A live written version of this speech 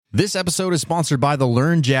This episode is sponsored by the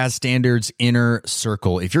Learn Jazz Standards Inner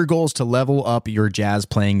Circle. If your goal is to level up your jazz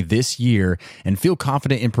playing this year and feel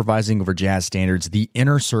confident improvising over jazz standards, the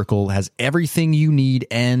Inner Circle has everything you need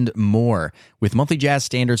and more. With monthly jazz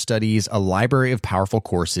standard studies, a library of powerful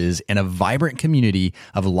courses, and a vibrant community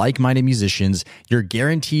of like-minded musicians, you're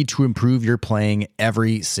guaranteed to improve your playing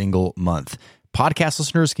every single month. Podcast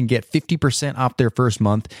listeners can get 50% off their first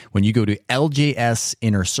month when you go to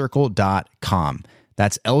ljsinnercircle.com.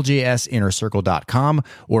 That's ljsinnercircle.com,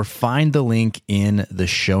 or find the link in the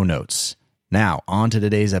show notes. Now, on to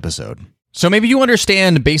today's episode. So maybe you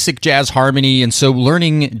understand basic jazz harmony, and so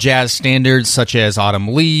learning jazz standards such as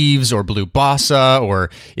Autumn Leaves or Blue Bossa, or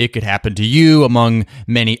It Could Happen to You, among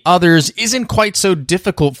many others, isn't quite so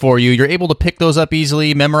difficult for you. You're able to pick those up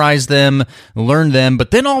easily, memorize them, learn them, but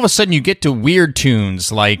then all of a sudden you get to weird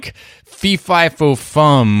tunes like Fee Fi Fo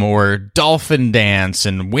Fum or Dolphin Dance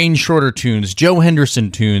and Wayne Shorter tunes, Joe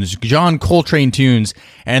Henderson tunes, John Coltrane tunes,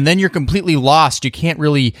 and then you're completely lost. You can't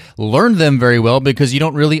really learn them very well because you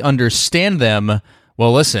don't really understand them.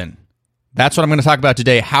 Well, listen, that's what I'm going to talk about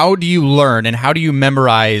today. How do you learn and how do you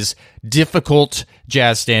memorize difficult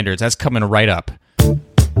jazz standards? That's coming right up.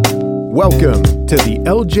 Welcome to the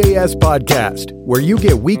LJS Podcast, where you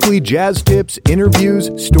get weekly jazz tips,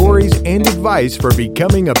 interviews, stories, and advice for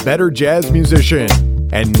becoming a better jazz musician.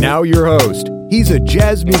 And now your host. He's a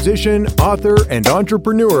jazz musician, author, and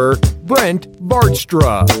entrepreneur, Brent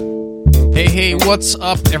Vaartstra. Hey, what's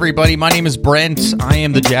up, everybody? My name is Brent. I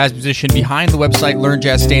am the jazz musician behind the website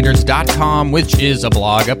LearnJazzStandards.com, which is a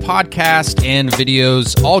blog, a podcast, and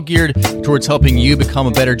videos, all geared towards helping you become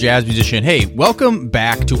a better jazz musician. Hey, welcome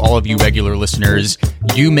back to all of you regular listeners.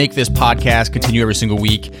 You make this podcast continue every single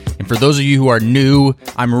week. And for those of you who are new,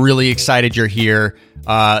 I'm really excited you're here.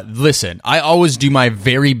 Listen, I always do my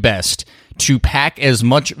very best to pack as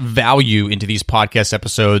much value into these podcast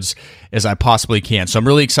episodes as I possibly can. So I'm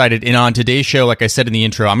really excited. And on today's show, like I said in the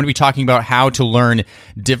intro, I'm going to be talking about how to learn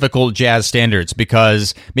difficult jazz standards,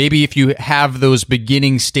 because maybe if you have those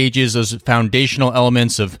beginning stages, those foundational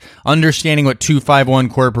elements of understanding what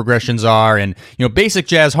 2-5-1 chord progressions are and, you know, basic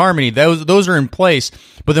jazz harmony, those are in place.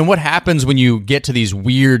 But then what happens when you get to these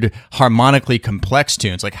weird harmonically complex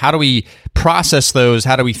tunes? Like, how do we process those?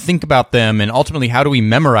 How do we think about them? And ultimately, how do we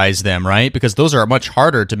memorize them, right? Because those are much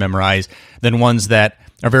harder to memorize than ones that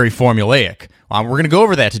are very formulaic. We're going to go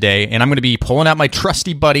over that today, and I'm going to be pulling out my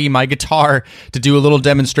trusty buddy, my guitar, to do a little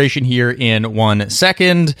demonstration here in 1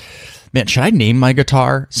 second. Man, should I name my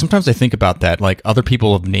guitar? Sometimes I think about that, like other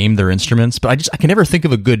people have named their instruments, but I can never think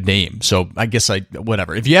of a good name, so I guess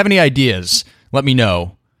whatever. If you have any ideas, let me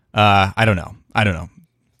know. I don't know.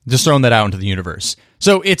 Just throwing that out into the universe.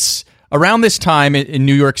 So it's around this time in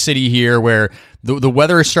New York City here where the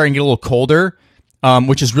weather is starting to get a little colder,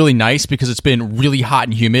 which is really nice because it's been really hot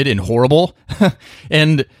and humid and horrible.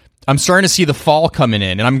 And I'm starting to see the fall coming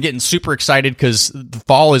in, and I'm getting super excited because the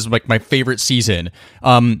fall is like my favorite season,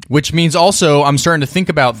 which means also I'm starting to think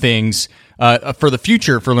about things for the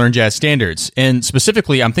future for Learn Jazz Standards. And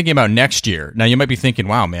specifically, I'm thinking about next year. Now, you might be thinking,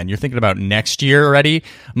 wow, man, you're thinking about next year already?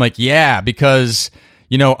 I'm like, yeah, because,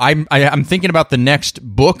 you know, I'm thinking about the next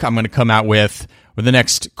book I'm going to come out with, or the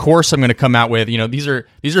next course I'm going to come out with. You know, these are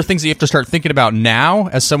things that you have to start thinking about now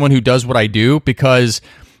as someone who does what I do, because,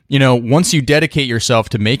 you know, once you dedicate yourself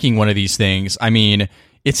to making one of these things, I mean,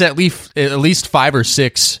 it's at least 5 or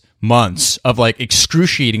 6 months of like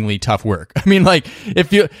excruciatingly tough work. I mean, like,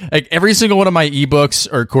 if you like, every single one of my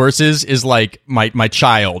ebooks or courses is like my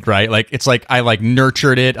child, right? Like, it's like I like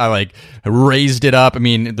nurtured it, I like raised it up. I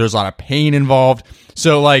mean, there's a lot of pain involved.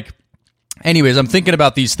 So like, anyways, I'm thinking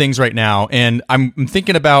about these things right now, and I'm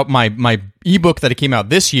thinking about my ebook that came out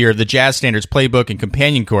this year, the Jazz Standards Playbook and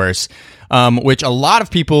Companion Course, which a lot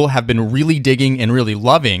of people have been really digging and really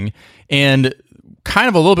loving. And kind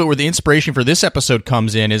of a little bit where the inspiration for this episode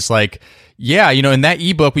comes in is like, yeah, you know, in that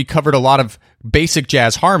ebook, we covered a lot of basic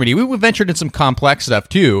jazz harmony. We ventured in some complex stuff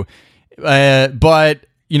too. But,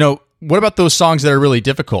 you know, what about those songs that are really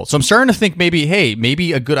difficult? So I'm starting to think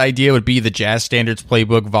maybe a good idea would be the Jazz Standards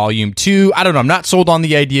Playbook Volume 2. I don't know. I'm not sold on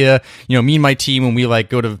the idea. You know, me and my team, when we like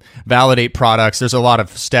go to validate products, there's a lot of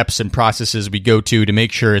steps and processes we go to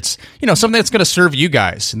make sure it's, you know, something that's going to serve you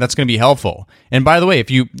guys and that's going to be helpful. And by the way, if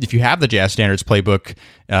you have the Jazz Standards Playbook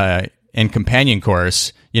and Companion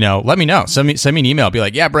Course, you know, let me know. Send me an email. Be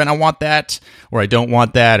like, yeah, Brent, I want that, or I don't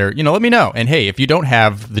want that, or, you know, let me know. And hey, if you don't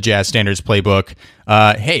have the Jazz Standards Playbook,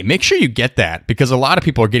 hey, make sure you get that, because a lot of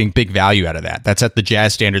people are getting big value out of that. That's at the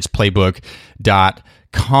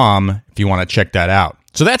jazzstandardsplaybook.com if you want to check that out.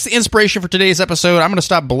 So that's the inspiration for today's episode. I'm going to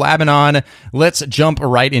stop blabbing on. Let's jump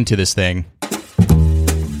right into this thing.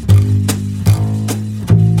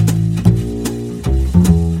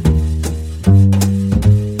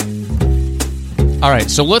 All right,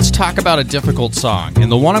 so let's talk about a difficult song. And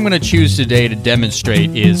the one I'm going to choose today to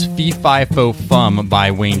demonstrate is Fee Fi Fo Fum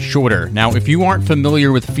by Wayne Shorter. Now, if you aren't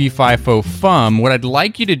familiar with Fee Fi Fo Fum, what I'd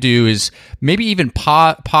like you to do is maybe even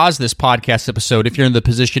pause this podcast episode if you're in the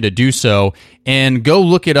position to do so, and go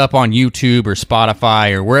look it up on YouTube or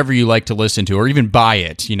Spotify or wherever you like to listen to, or even buy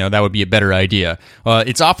it. You know, that would be a better idea.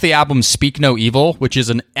 It's off the album Speak No Evil, which is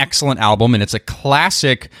an excellent album, and it's a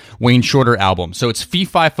classic Wayne Shorter album. So it's Fee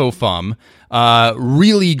Fi Fo Fum.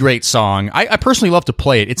 Really great song. I personally love to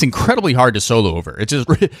play it. It's incredibly hard to solo over.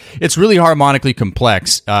 It's really harmonically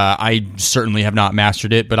complex. I certainly have not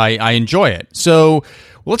mastered it, but I enjoy it. So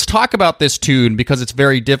let's talk about this tune because it's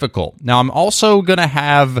very difficult. Now, I'm also going to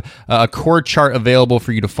have a chord chart available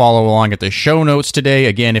for you to follow along at the show notes today.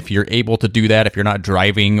 Again, if you're able to do that, if you're not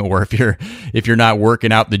driving or if you're not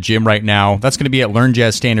working out the gym right now, that's going to be at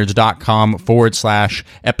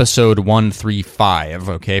learnjazzstandards.com/episode 135.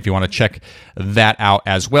 Okay, if you want to check that out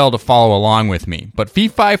as well to follow along with me. But Fee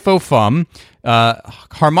Fi Fo Fum,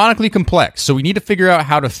 harmonically complex, so we need to figure out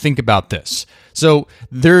how to think about this. So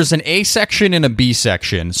there's an A section and a B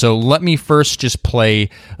section. So let me first just play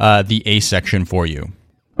the A section for you.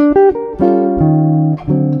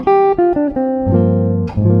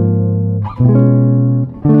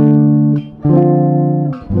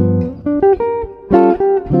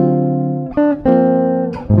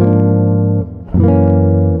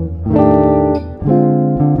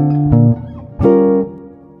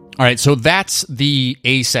 All right, so that's the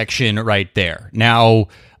A section right there. Now,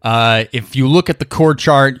 if you look at the chord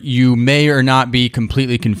chart, you may or not be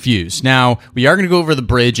completely confused. Now, we are going to go over the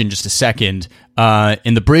bridge in just a second,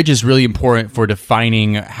 and the bridge is really important for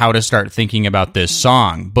defining how to start thinking about this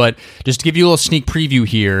song. But just to give you a little sneak preview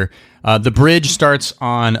here, the bridge starts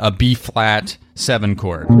on a B-flat 7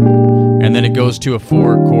 chord, and then it goes to a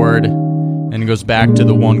 4 chord, and it goes back to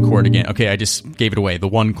the 1 chord again. Okay, I just gave it away, the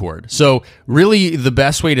 1 chord. So really the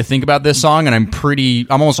best way to think about this song, and I'm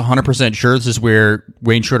almost 100% sure this is where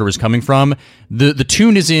Wayne Shorter was coming from, the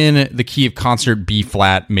tune is in the key of concert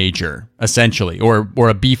B-flat major, essentially, or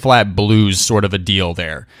a B-flat blues sort of a deal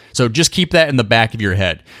there. So just keep that in the back of your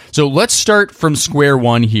head. So let's start from square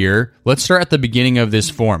one here. Let's start at the beginning of this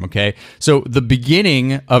form, okay? So the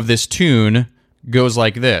beginning of this tune goes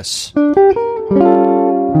like this.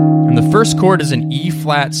 And the first chord is an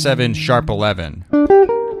E-flat 7 sharp 11.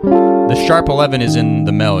 The sharp 11 is in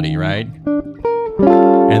the melody, right?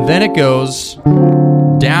 And then it goes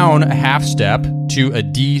down a half step to a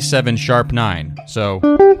D7 sharp 9. So,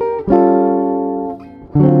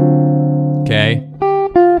 okay.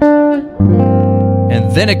 And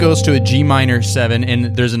then it goes to a G minor 7,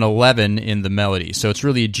 and there's an 11 in the melody. So it's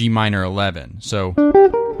really a G minor 11. So,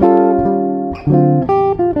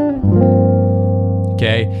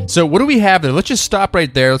 okay, so what do we have there? Let's just stop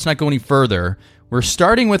right there. Let's not go any further. We're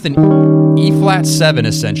starting with an E-flat 7,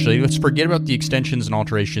 essentially. Let's forget about the extensions and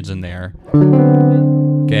alterations in there.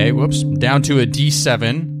 Okay, whoops. Down to a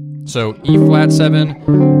D7. So E-flat 7,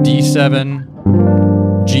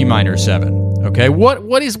 D7, G minor 7. Okay,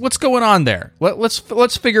 what's going on there?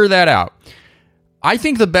 Let's figure that out. I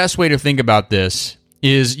think the best way to think about this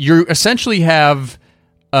is you essentially have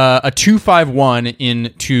a 2-5-1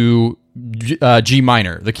 into G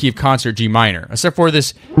minor, the key of concert G minor. Except for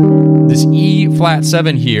this E-flat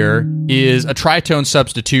 7 here is a tritone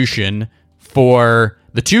substitution for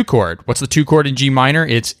the 2 chord. What's the 2 chord in G minor?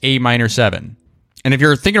 It's A minor 7. And if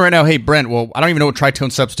you're thinking right now, hey, Brent, well, I don't even know what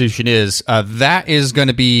tritone substitution is, that is going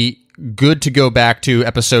to be good to go back to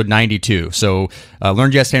episode 92. So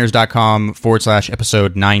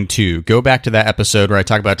learnjazzstandards.com/episode 92. Go back to that episode where I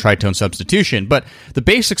talk about tritone substitution. But the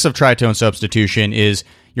basics of tritone substitution is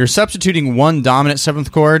you're substituting one dominant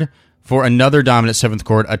 7th chord for another dominant 7th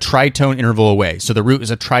chord a tritone interval away. So the root is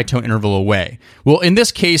a tritone interval away. Well, in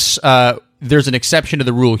this case, there's an exception to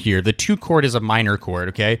the rule here. The 2 chord is a minor chord,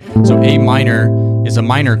 okay? So A minor is a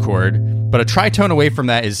minor chord, but a tritone away from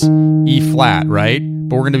that is E flat, right?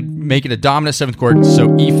 But we're going to make it a dominant 7th chord,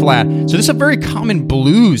 so E flat. So this is a very common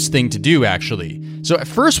blues thing to do, actually. So at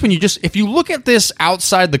first, if you look at this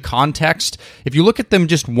outside the context, if you look at them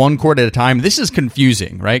just 1 chord at a time, this is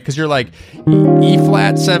confusing, right? Because you're like E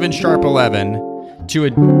flat 7 sharp 11 to a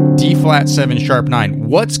D flat 7 sharp 9.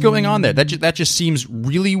 What's going on there? That just seems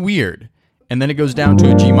really weird. And then it goes down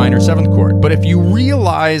to a G minor 7th chord. But if you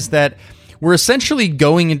realize that we're essentially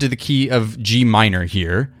going into the key of G minor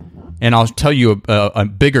here, and I'll tell you a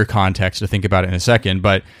bigger context to think about it in a second,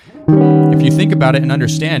 but if you think about it and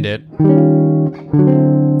understand it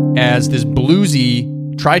as this bluesy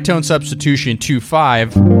tritone substitution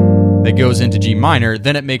 2-5 that goes into G minor,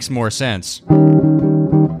 then it makes more sense.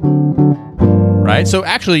 Right? So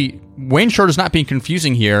actually, Wayne Shorter's not being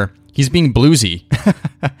confusing here. He's being bluesy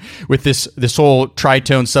with this whole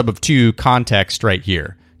tritone sub of 2 context right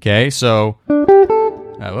here. Okay, so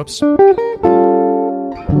whoops.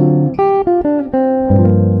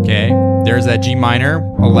 Okay, there's that G minor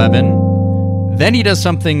 11. Then he does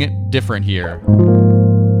something different here.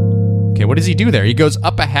 Okay, what does he do there? He goes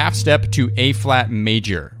up a half step to A flat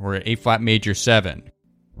major, or A flat major 7.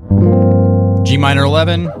 G minor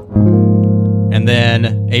 11, and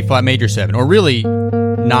then A flat major 7. Or really,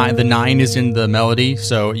 the 9 is in the melody,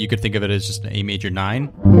 so you could think of it as just an A major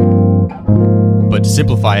 9. But to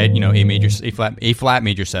simplify it, A flat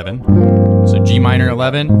major 7. So G minor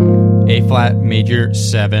 11, A flat major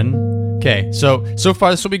 7. Okay, so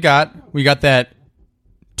far this is what we got. We got that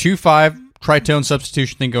 2-5 tritone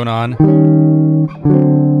substitution thing going on.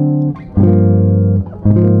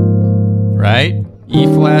 Right? E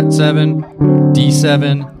flat 7,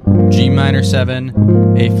 D7, G minor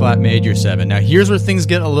 7, A flat major 7. Now here's where things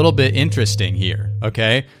get a little bit interesting here,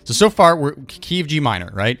 okay? So far we're key of G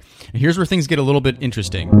minor, right? And here's where things get a little bit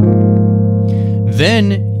interesting.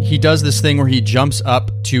 Then he does this thing where he jumps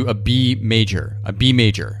up to a B major,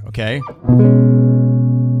 okay?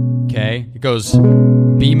 Okay, it goes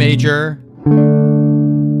B major,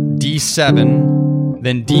 D7,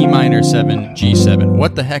 then D minor 7, G7.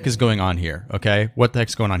 What the heck is going on here? Okay, what the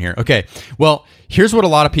heck's going on here? Okay, well, here's what a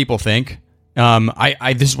lot of people think.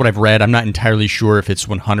 This is what I've read. I'm not entirely sure if it's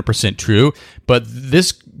 100% true, but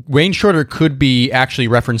this Wayne Shorter could be actually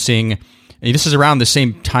referencing. This is around the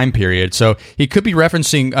same time period, so he could be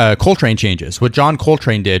referencing Coltrane changes, what John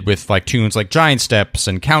Coltrane did with like tunes like Giant Steps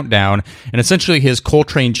and Countdown, and essentially his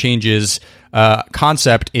Coltrane changes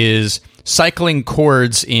concept is cycling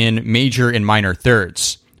chords in major and minor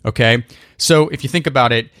thirds, okay? So if you think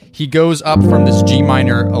about it, he goes up from this G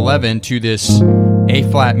minor 11 to this A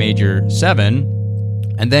flat major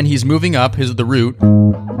 7, and then he's moving up the root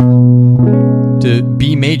to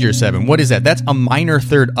B major 7. What is that? That's a minor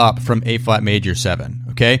third up from A flat major 7,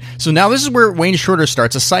 okay? So now this is where Wayne Shorter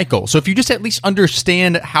starts a cycle. So if you just at least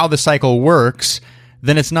understand how the cycle works,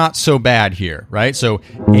 then it's not so bad here, right? So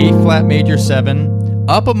A flat major 7,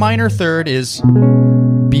 up a minor third is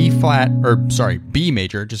B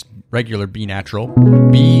major, just regular B natural,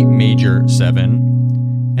 B major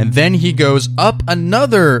 7, and then he goes up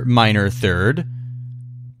another minor third,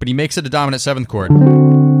 but he makes it a dominant 7th chord.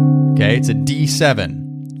 Okay, it's a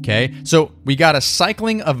D7. Okay, so we got a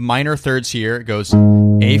cycling of minor thirds here. It goes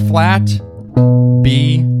A flat,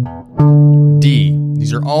 B, D.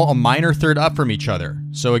 These are all a minor third up from each other.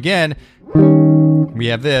 So again, we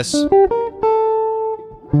have this.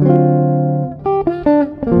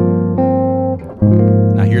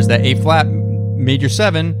 Now here's that A flat major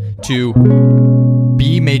 7 to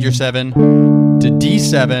B major 7 to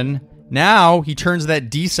D7. Now he turns that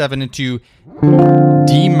D7 into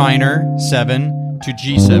D minor 7 to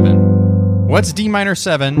G7. What's D minor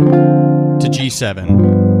 7 to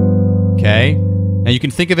G7? Okay. Now you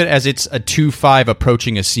can think of it as it's a 2-5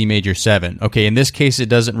 approaching a C major 7. Okay, in this case it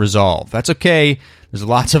doesn't resolve. That's okay. There's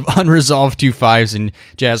lots of unresolved 2-5s in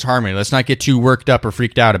jazz harmony. Let's not get too worked up or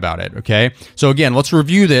freaked out about it, okay? So again, let's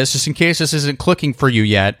review this just in case this isn't clicking for you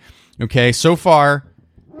yet. Okay, so far,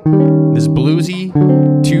 this bluesy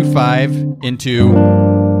 2-5 into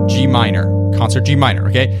G minor, concert G minor,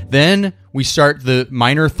 okay? Then we start the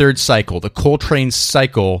minor third cycle, the Coltrane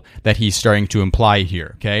cycle that he's starting to imply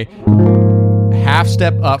here, okay? Half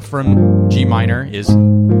step up from G minor is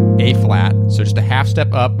A flat. So just a half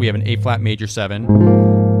step up, we have an A flat major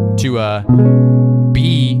 7 to a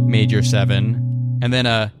B major 7 and then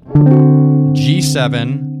a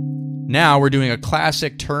G7. Now we're doing a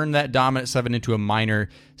classic turn that dominant 7 into a minor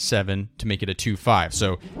 7 to make it a 2-5.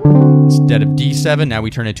 So instead of D7, now we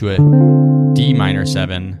turn it to a D minor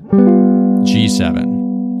 7,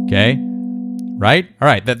 G7. Okay? Right? All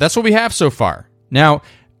right, that's what we have so far.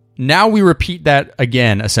 Now we repeat that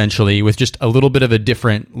again, essentially, with just a little bit of a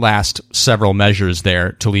different last several measures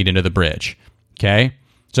there to lead into the bridge. Okay?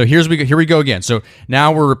 So here we go again. So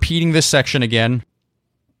now we're repeating this section again.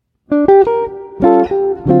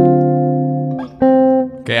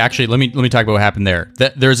 Okay, actually, let me talk about what happened there.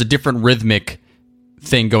 There's a different rhythmic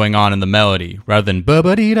thing going on in the melody. Rather than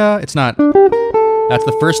ba-ba-dee-da, it's not. That's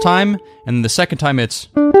the first time, and the second time it's...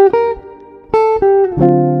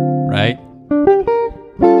 Right?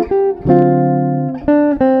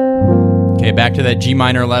 Okay, back to that G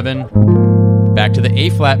minor 11. Back to the A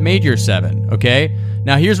flat major 7. Okay?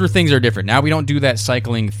 Now here's where things are different. Now we don't do that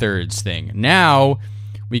cycling thirds thing. Now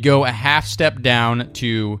we go a half step down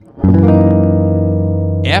to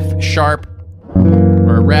F sharp,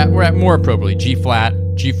 or we're at more appropriately G flat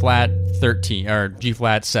 13 or G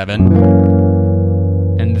flat 7,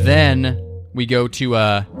 and then we go to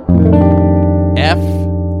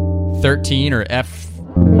F13 or F.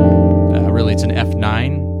 Really, it's an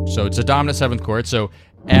F9, so it's a dominant 7th chord. So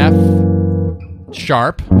F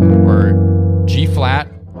sharp or G flat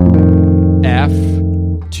F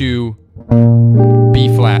to B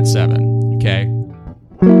flat 7. Okay,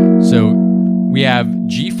 so we have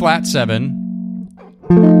G flat 7,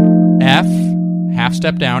 F half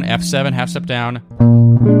step down, F7 half step down,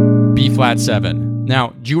 B flat 7.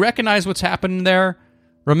 Now, do you recognize what's happened there?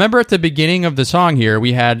 Remember at the beginning of the song here,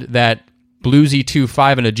 we had that bluesy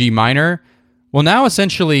 2-5 and a G minor. Well, now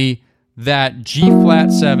essentially that G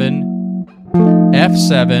flat 7,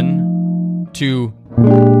 F7 to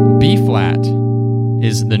B flat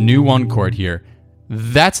is the new 1 chord here.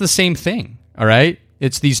 That's the same thing, all right?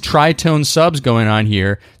 It's these tritone subs going on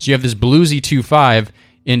here. So you have this bluesy 2-5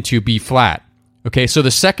 into B flat. Okay, so the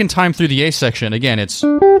second time through the A section, again, it's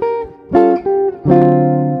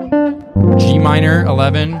G minor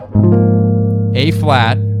 11, A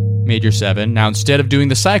flat, major 7. Now, instead of doing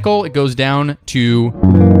the cycle, it goes down to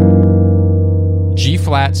G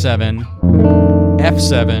flat 7,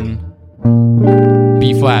 F7,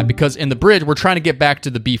 B flat, because in the bridge, we're trying to get back to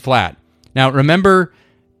the B flat. Now, remember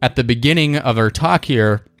at the beginning of our talk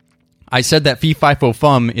here, I said that Fee Fi Fo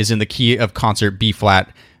Fum is in the key of concert B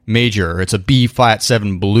flat major. It's a B flat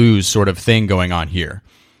 7 blues sort of thing going on here.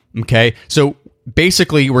 Okay, so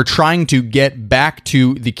basically we're trying to get back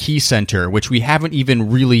to the key center, which we haven't even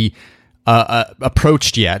really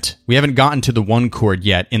approached yet. We haven't gotten to the 1 chord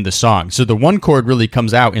yet in the song. So the 1 chord really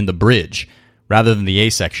comes out in the bridge rather than the A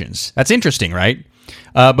sections. That's interesting, right?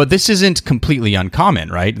 But this isn't completely uncommon,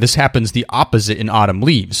 right? This happens the opposite in Autumn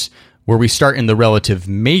Leaves, where we start in the relative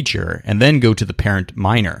major and then go to the parent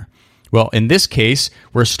minor. Well, in this case,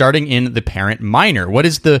 we're starting in the parent minor.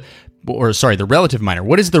 The relative minor.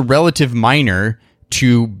 What is the relative minor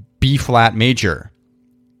to B flat major?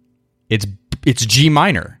 It's G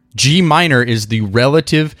minor. G minor is the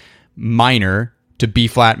relative minor to B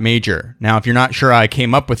flat major. Now, if you're not sure how I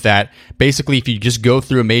came up with that, basically if you just go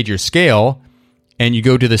through a major scale and you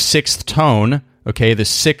go to the 6th tone, okay, the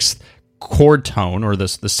 6th chord tone or the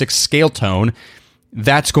 6th scale tone,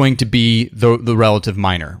 that's going to be the relative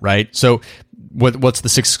minor, right? So what's the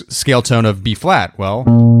 6th scale tone of B flat? Well,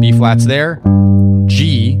 B flat's there.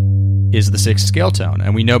 G is the 6th scale tone.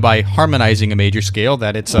 And we know by harmonizing a major scale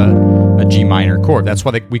that it's a G minor chord. That's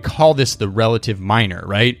why we call this the relative minor,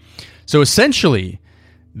 right? So essentially,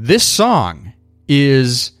 this song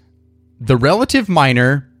is the relative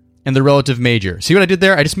minor and the relative major. See what I did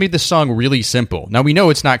there? I just made this song really simple. Now, we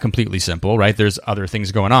know it's not completely simple, right? There's other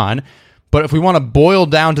things going on. But if we want to boil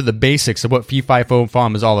down to the basics of what Fee Fi Fo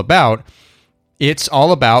Fum is all about, it's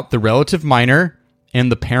all about the relative minor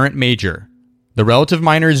and the parent major. The relative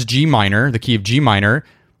minor is G minor, the key of G minor.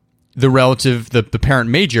 The parent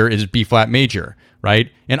major is B flat major, right?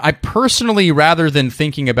 And I personally, rather than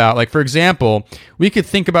thinking about, like, for example, we could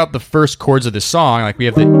think about the first chords of the song, like we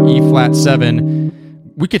have the E flat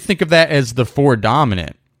 7. We could think of that as the 4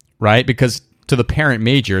 dominant, right? Because to the parent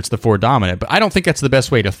major, it's the 4 dominant. But I don't think that's the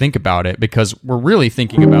best way to think about it, because we're really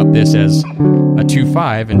thinking about this as a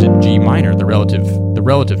 2-5 into G minor, the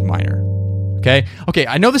relative minor. Okay,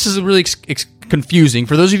 I know this is really confusing.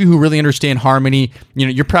 For those of you who really understand harmony,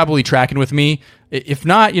 you're probably tracking with me. If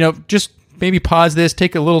not, just maybe pause this,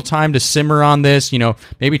 take a little time to simmer on this,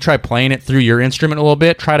 maybe try playing it through your instrument a little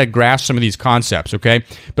bit, try to grasp some of these concepts, okay?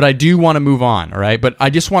 But I do want to move on, all right? But I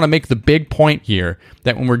just want to make the big point here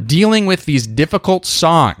that when we're dealing with these difficult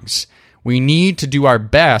songs, we need to do our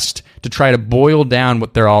best to try to boil down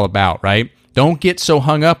what they're all about, right? Don't get so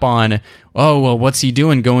hung up on, oh, well, what's he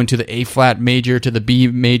doing going to the A flat major, to the B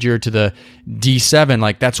major, to the D7?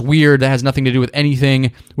 Like, that's weird. That has nothing to do with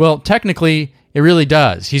anything. Well, technically, it really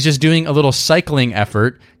does. He's just doing a little cycling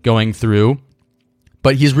effort going through,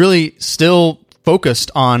 but he's really still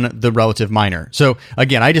focused on the relative minor. So,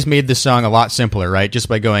 again, I just made this song a lot simpler, right? Just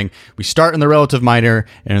by going, we start in the relative minor,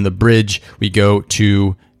 and in the bridge, we go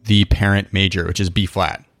to the parent major, which is B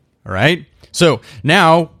flat. All right? So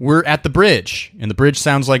now we're at the bridge, and the bridge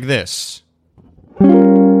sounds like this.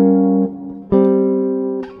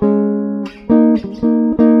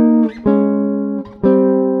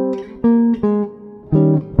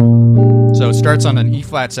 So it starts on an E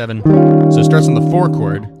flat 7. So it starts on the 4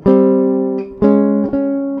 chord.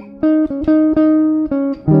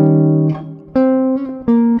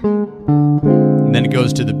 And then it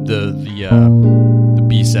goes to the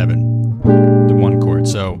B7, the 1 chord.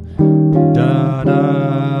 So da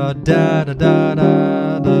da da da da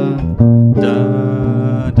da da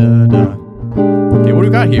da da, da. Okay, what do we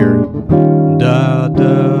got here? Da,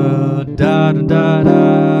 da, da, da,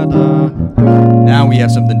 da, da. Now we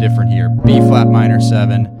have something different here. B flat minor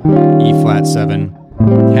 7, E flat 7,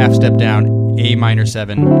 half step down, A minor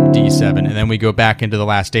 7, D7, and then we go back into the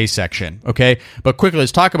last A section, okay? But quickly,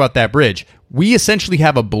 let's talk about that bridge. We essentially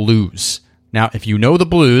have a blues. Now, if you know the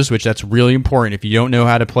blues, which that's really important, if you don't know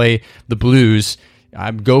how to play the blues,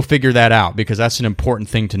 go figure that out, because that's an important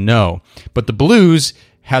thing to know. But the blues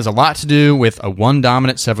has a lot to do with a 1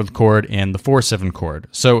 dominant 7th chord and the 4/7 chord.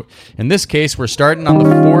 So in this case, we're starting on the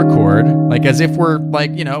 4 chord, like as if we're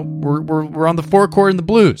like, we're on the 4 chord in the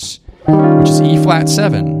blues, which is E flat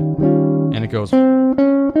 7, and it goes, and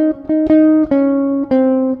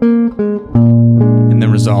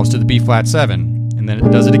then resolves to the B flat 7, and then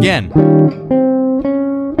it does it again,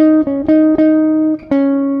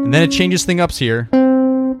 and then it changes things up here.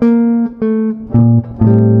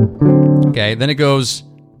 Okay, then it goes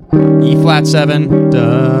E flat 7,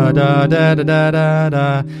 da da da da da da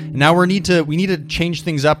da. Now we need to change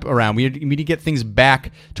things up around. We need to get things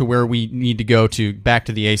back to where we need to go to, back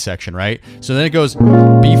to the A section, right? So then it goes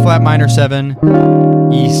B flat minor 7,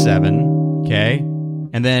 E7, okay,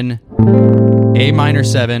 and then A minor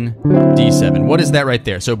 7, D7. What is that right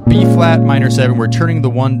there? So B flat minor 7, we're turning the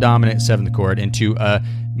 1 dominant 7th chord into a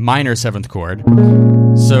minor 7th chord.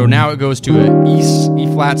 So now it goes to a E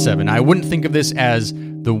flat 7. I wouldn't think of this as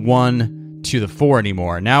the 1 to the 4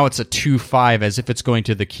 anymore. Now it's a 2/5, as if it's going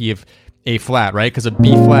to the key of A flat, right? Because a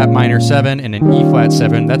B flat minor 7 and an E flat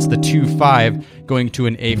 7, that's the 2/5 going to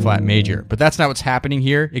an A flat major. But that's not what's happening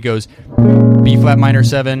here. It goes B flat minor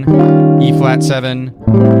 7, E flat 7,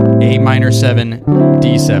 A minor 7,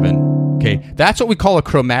 D7. Okay, that's what we call a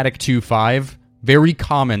chromatic 2/5. Very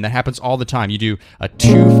common. That happens all the time. You do a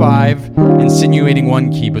 2/5, insinuating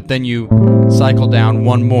one key, but then you cycle down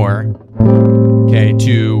one more, okay,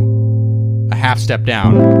 to a half step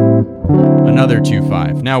down, another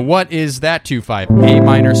 2/5. Now, what is that 2/5? A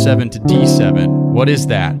minor 7 to D7. What is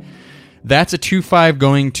that? That's a 2/5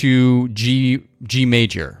 going to G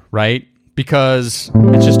major, right? Because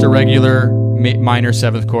it's just a regular minor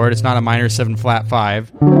 7th chord. It's not a minor 7 flat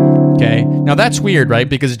 5. Okay. Now that's weird, right?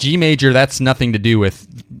 Because G major, that's nothing to do with,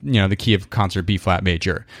 the key of concert B flat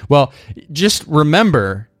major. Well, just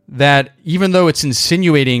remember that even though it's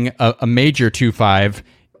insinuating a major 2/5,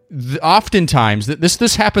 oftentimes,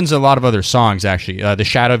 this happens in a lot of other songs, actually. The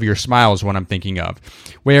Shadow of Your Smile is one I'm thinking of,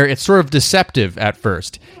 where it's sort of deceptive at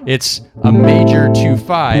first. It's a major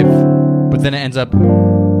 2/5, but then it ends up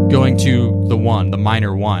going to the 1, the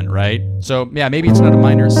minor 1, right? So, yeah, maybe it's not a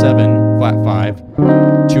minor 7 flat 5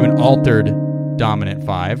 to an altered dominant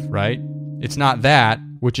 5, right? It's not that,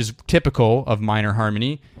 which is typical of minor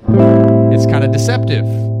harmony. It's kind of deceptive.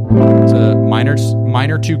 It's a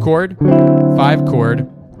minor 2 chord, 5 chord,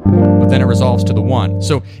 but then it resolves to the 1.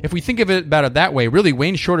 So if we think of it about it that way, really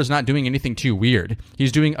Wayne Shorter's not doing anything too weird.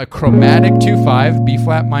 He's doing a chromatic 2/5, B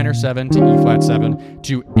flat minor 7 to E flat 7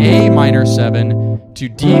 to A minor 7 to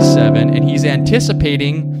D7, and he's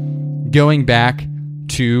anticipating going back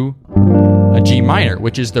to a G minor,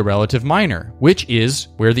 which is the relative minor, which is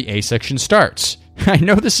where the A section starts. I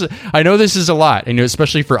know this is a lot, and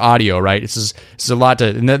especially for audio, right? This is a lot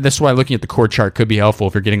and that's why looking at the chord chart could be helpful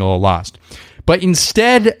if you're getting a little lost. But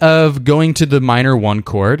instead of going to the minor 1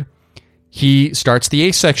 chord, he starts the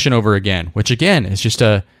A section over again, which again is just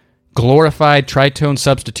a glorified tritone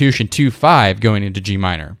substitution 2/5 going into G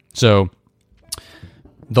minor. So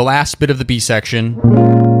the last bit of the B section,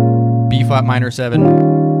 B flat minor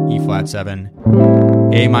 7, E flat 7,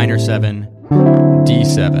 A minor 7,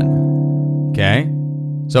 D7. Okay?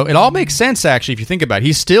 So it all makes sense, actually, if you think about it.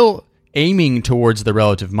 He's still aiming towards the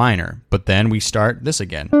relative minor, but then we start this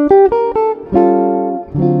again.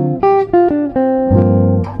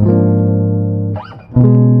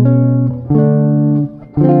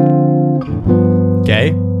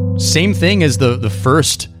 Okay? Same thing as the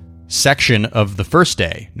first section of the first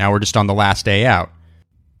day. Now we're just on the last day out.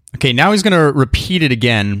 Okay, now he's going to repeat it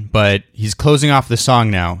again, but he's closing off the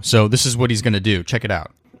song now. So this is what he's going to do. Check it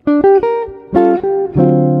out.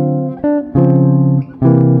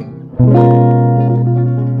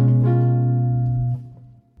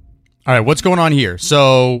 All right, what's going on here?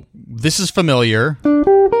 So this is familiar.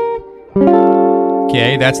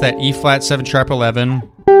 Okay, that's that E flat 7 sharp 11.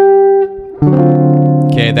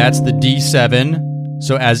 Okay, that's the D7.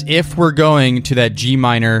 So as if we're going to that G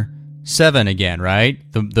minor 7 again, right?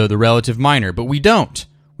 The relative minor, but we don't.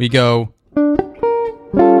 We go.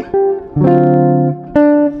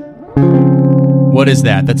 What is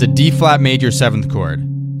that? That's a D flat major 7th chord.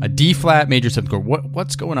 A D flat major 7th chord.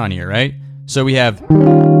 What's going on here, right? So we have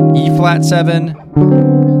E flat 7,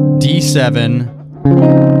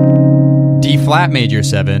 D7, D flat major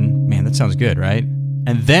 7. Man, that sounds good, right?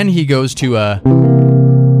 And then he goes to a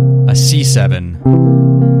C7.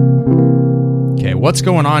 Okay, what's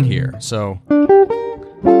going on here? So,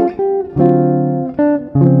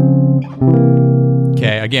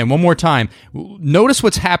 okay, again, one more time. Notice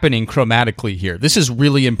what's happening chromatically here. This is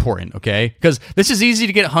really important, okay? Because this is easy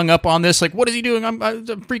to get hung up on this. Like, what is he doing? I'm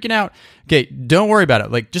freaking out. Okay, don't worry about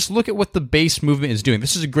it. Like, just look at what the bass movement is doing.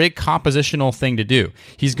 This is a great compositional thing to do.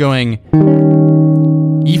 He's going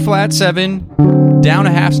E flat 7, down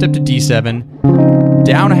a half step to D7,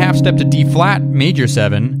 down a half step to D flat major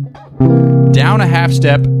 7, down a half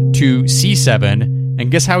step to C7, and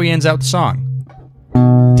guess how he ends out the song?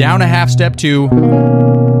 Down a half step to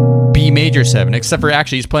B major 7, except for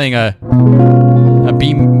actually he's playing a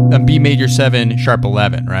B major 7 sharp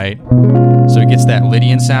 11, right? So he gets that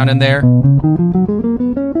Lydian sound in there.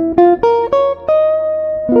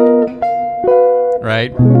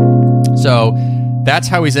 Right? So that's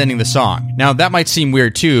how he's ending the song. Now that might seem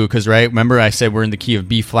weird too, because right, remember I said we're in the key of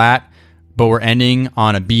B flat, but we're ending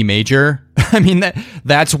on a B major. I mean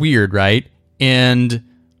that's weird, right? And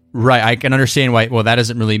right, I can understand why. Well, that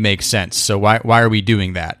doesn't really make sense. So why are we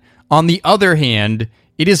doing that? On the other hand,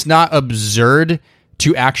 it is not absurd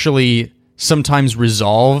to actually sometimes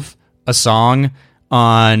resolve a song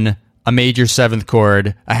on a major 7th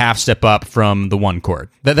chord, a half step up from the 1 chord.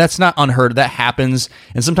 That's not unheard. That happens,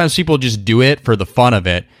 and sometimes people just do it for the fun of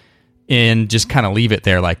it and just kind of leave it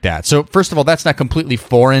there like that. So first of all, that's not completely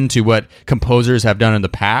foreign to what composers have done in the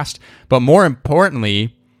past, but more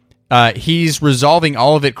importantly, he's resolving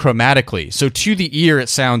all of it chromatically. So to the ear, it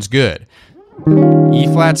sounds good. E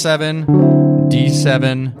flat 7,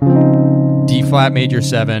 D7, D flat major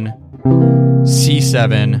 7,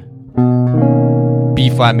 C7, B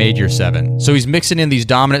flat major 7. So he's mixing in these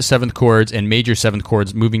dominant 7th chords and major 7th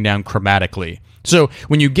chords moving down chromatically. So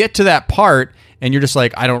when you get to that part and you're just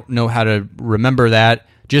like, I don't know how to remember that,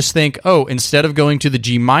 just think, oh, instead of going to the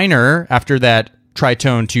G minor after that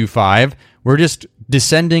tritone 2-5, we're just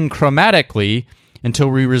descending chromatically until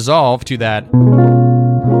we resolve to that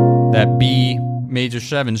B major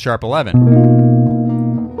 7 sharp 11.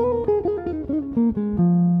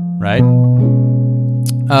 Right?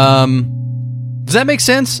 Does that make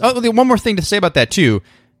sense? Oh, one more thing to say about that too.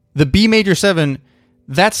 The B major 7,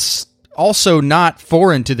 that's also not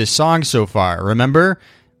foreign to this song so far. Remember?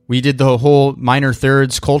 We did the whole minor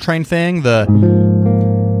thirds Coltrane thing, the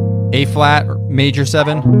A flat major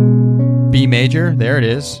 7, B major, there it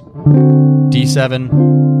is.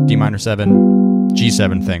 D7, D minor 7,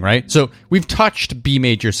 G7 thing, right? So we've touched B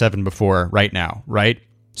major 7 before right now, right?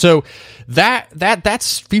 So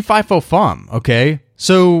that's Fee-Fi-Fo Fum, okay?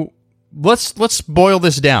 So let's boil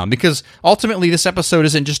this down, because ultimately this episode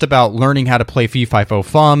isn't just about learning how to play Fee-Fi-Fo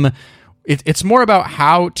Fum. It's more about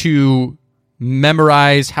how to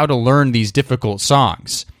memorize, how to learn these difficult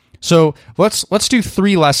songs. So let's do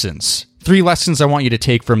 3 lessons. 3 lessons I want you to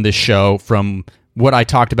take from this show, from what I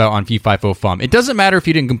talked about on Fee-Fi-Fo Fum. It doesn't matter if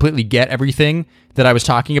you didn't completely get everything that I was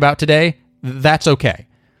talking about today. That's okay.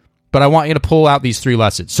 But I want you to pull out these 3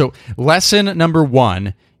 lessons. So lesson number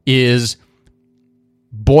 1 is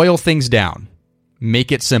boil things down.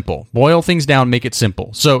 Make it simple. Boil things down, make it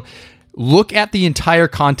simple. So look at the entire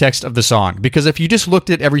context of the song, because if you just looked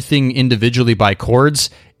at everything individually by chords,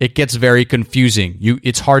 it gets very confusing.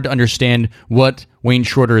 It's hard to understand what Wayne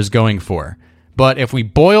Shorter is going for. But if we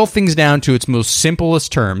boil things down to its most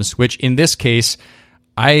simplest terms, which in this case,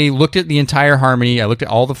 I looked at the entire harmony, I looked at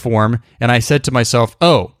all the form, and I said to myself,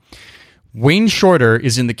 oh, Wayne Shorter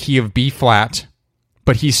is in the key of B flat,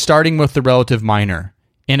 but he's starting with the relative minor.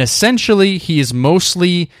 And essentially, he is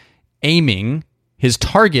mostly aiming, his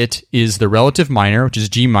target is the relative minor, which is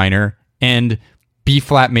G minor, and B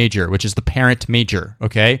flat major, which is the parent major,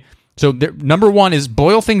 okay? So number 1 is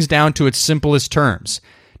boil things down to its simplest terms.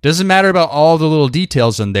 Doesn't matter about all the little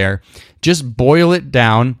details in there. Just boil it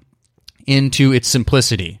down into its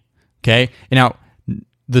simplicity, okay? And now,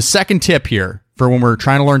 the second tip here for when we're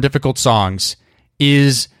trying to learn difficult songs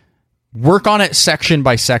is work on it section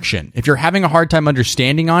by section. If you're having a hard time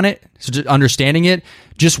understanding it,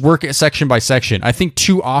 just work it section by section. I think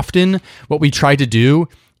too often what we try to do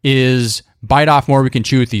is bite off more we can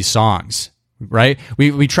chew with these songs, right?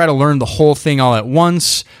 We try to learn the whole thing all at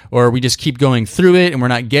once, or we just keep going through it and we're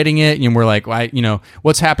not getting it, and we're like,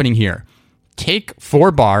 what's happening here? Take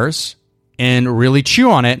 4 bars and really chew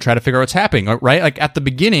on it and try to figure out what's happening, right? Like at the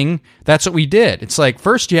beginning, that's what we did. It's like,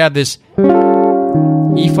 first you have this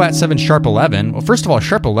E flat 7 sharp 11. Well, first of all,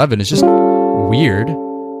 sharp 11 is just weird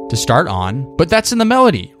to start on, but that's in the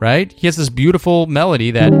melody, right? He has this beautiful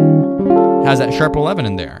melody that has that sharp 11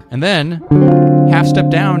 in there. And then half step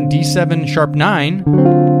down, D7 sharp 9,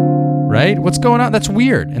 right? What's going on? That's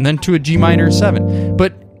weird. And then to a G minor 7.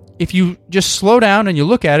 But if you just slow down and you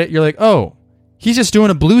look at it, you're like, oh, he's just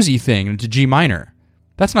doing a bluesy thing into G minor.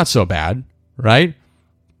 That's not so bad, right?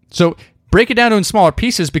 So break it down in smaller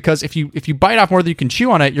pieces, because if you bite off more than you can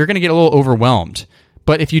chew on it, you're going to get a little overwhelmed.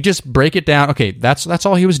 But if you just break it down, okay, that's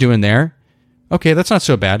all he was doing there. Okay, that's not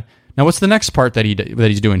so bad. Now, what's the next part that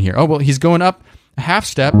he's doing here? Oh, well, he's going up a half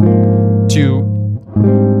step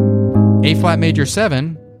to A flat major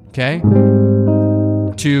 7, okay,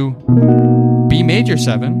 to B major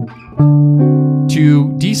 7, to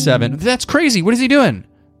D7. That's crazy. What is he doing?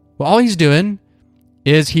 Well, all he's doing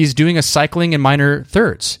is he's doing a cycling in minor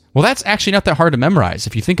thirds. Well, that's actually not that hard to memorize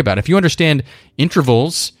if you think about it. If you understand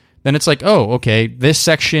intervals, then it's like, oh, okay, this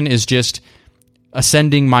section is just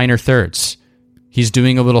ascending minor thirds. He's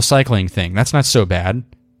doing a little cycling thing. That's not so bad,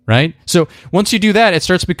 right? So once you do that, it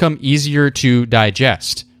starts to become easier to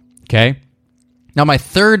digest, okay? Now, my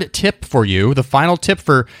third tip for you, the final tip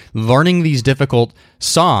for learning these difficult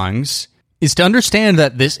songs, is to understand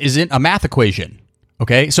that this isn't a math equation.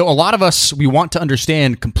 Okay, so a lot of us, we want to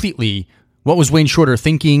understand completely what was Wayne Shorter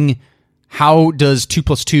thinking. How does 2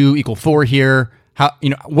 + 2 = 4 here? How,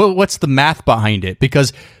 what's the math behind it?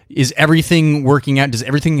 Because is everything working out? Does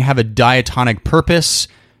everything have a diatonic purpose?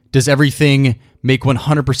 Does everything make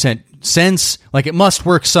 100% sense? Like, it must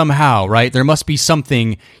work somehow, right? There must be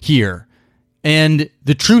something here. And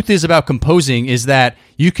the truth is about composing is that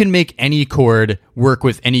you can make any chord work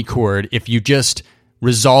with any chord if you just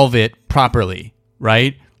resolve it properly.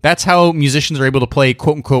 Right? That's how musicians are able to play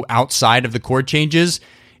quote unquote outside of the chord changes.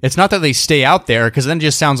 It's not that they stay out there, because then it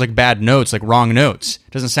just sounds like bad notes, like wrong notes.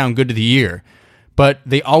 It doesn't sound good to the ear. But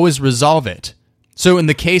they always resolve it. So in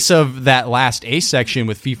the case of that last A section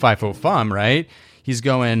with Fee, Fi, Fo, Fum, right? He's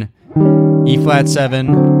going E flat 7,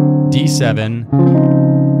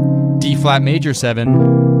 D7, D flat major 7,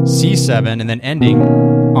 C7, and then ending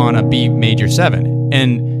on a B major 7.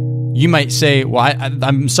 And you might say, well,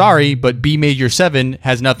 I'm sorry, but B major 7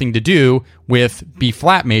 has nothing to do with B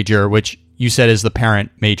flat major, which you said is the parent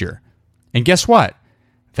major. And guess what?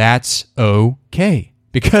 That's okay.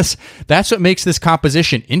 Because that's what makes this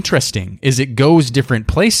composition interesting, is it goes different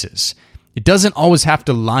places. It doesn't always have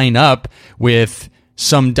to line up with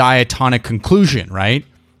some diatonic conclusion, right?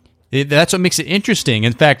 That's what makes it interesting.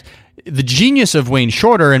 In fact, the genius of Wayne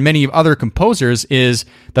Shorter and many other composers is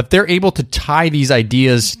that they're able to tie these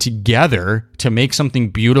ideas together to make something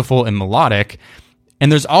beautiful and melodic.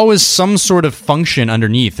 And there's always some sort of function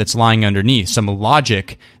underneath that's lying underneath, some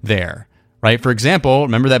logic there, right? For example,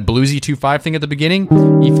 remember that bluesy 2-5 thing at the beginning?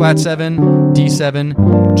 E flat 7,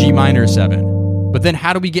 D7, G minor 7. But then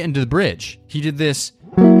how do we get into the bridge? He did this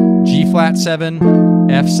G flat 7,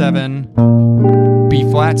 F7, B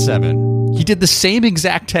flat 7. He did the same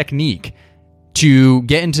exact technique to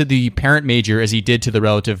get into the parent major as he did to the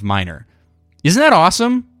relative minor. Isn't that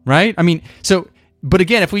awesome, right? I mean, so, but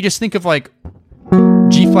again, if we just think of like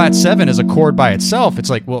G flat 7 as a chord by itself, it's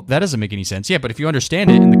like, well, that doesn't make any sense. Yeah, but if you understand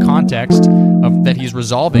it in the context of that he's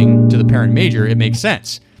resolving to the parent major, it makes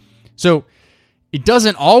sense. So it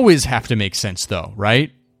doesn't always have to make sense though,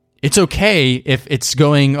 right? It's okay if it's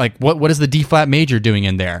going like, what is the D flat major doing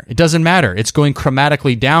in there? It doesn't matter. It's going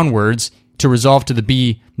chromatically downwards to resolve to the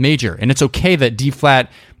B major. And it's okay that D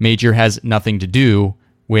flat major has nothing to do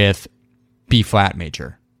with B flat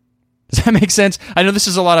major. Does that make sense? I know this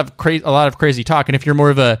is a lot of crazy talk. And if you're more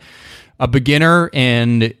of a beginner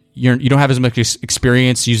and you don't have as much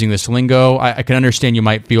experience using this lingo, I can understand you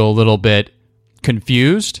might feel a little bit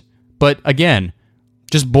confused. But again,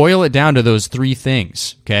 just boil it down to those three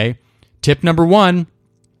things, okay? Tip number 1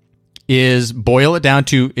 is boil it down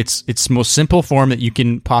to its most simple form that you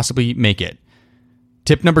can possibly make it.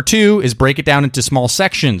 Tip number 2 is break it down into small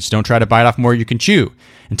sections. Don't try to bite off more you can chew.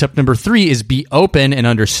 And tip number 3 is be open and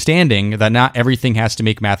understanding that not everything has to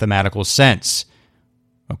make mathematical sense.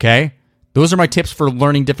 Okay? Those are my tips for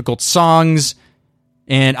learning difficult songs.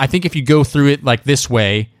 And I think if you go through it like this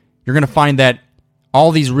way, you're going to find that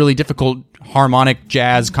all these really difficult harmonic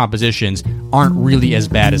jazz compositions aren't really as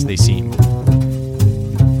bad as they seem.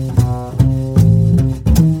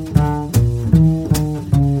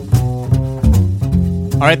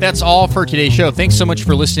 All right, that's all for today's show. Thanks so much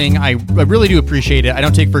for listening. I really do appreciate it. I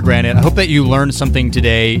don't take for granted. I hope that you learned something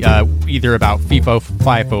today, either about Fee, Fo,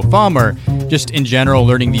 Fi, Fo, Fum, or just in general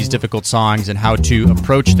learning these difficult songs and how to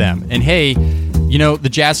approach them. And hey, the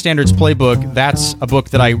Jazz Standards Playbook, that's a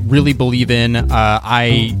book that I really believe in.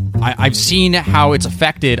 I I've seen how it's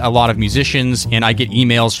affected a lot of musicians, and I get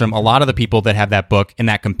emails from a lot of the people that have that book and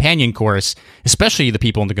that companion course, especially the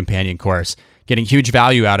people in the companion course, getting huge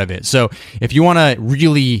value out of it. So if you want to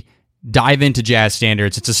really dive into jazz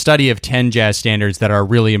standards, it's a study of 10 jazz standards that are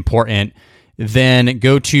really important. Then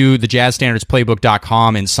go to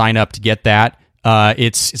thejazzstandardsplaybook.com and sign up to get that.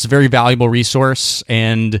 It's a very valuable resource,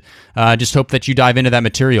 and just hope that you dive into that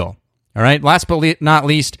material. All right. Last but not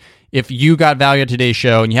least, if you got value out of today's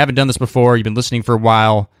show and you haven't done this before, you've been listening for a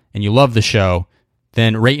while, and you love the show,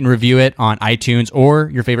 then rate and review it on iTunes or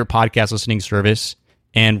your favorite podcast listening service.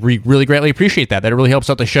 And we really greatly appreciate that. That really helps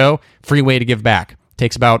out the show. Free way to give back.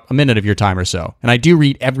 Takes about a minute of your time or so. And I do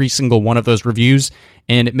read every single one of those reviews,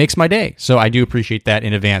 and it makes my day. So I do appreciate that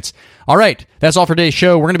in advance. All right. That's all for today's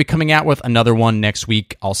show. We're going to be coming out with another one next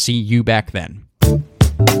week. I'll see you back then.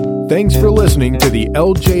 Thanks for listening to the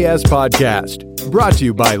LJS Podcast, brought to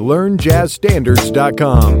you by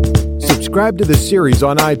LearnJazzStandards.com. Subscribe to the series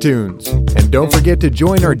on iTunes, and don't forget to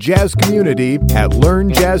join our jazz community at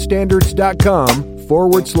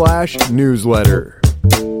LearnJazzStandards.com/newsletter.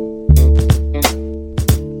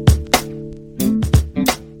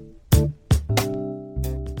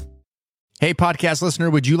 Hey, podcast listener,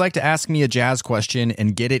 would you like to ask me a jazz question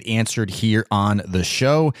and get it answered here on the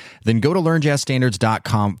show? Then go to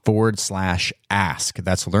LearnJazzStandards.com/ask.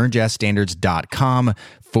 That's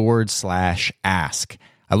LearnJazzStandards.com/ask.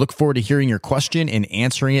 I look forward to hearing your question and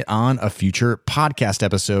answering it on a future podcast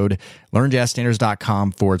episode.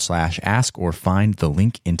 LearnJazzStandards.com/ask, or find the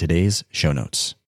link in today's show notes.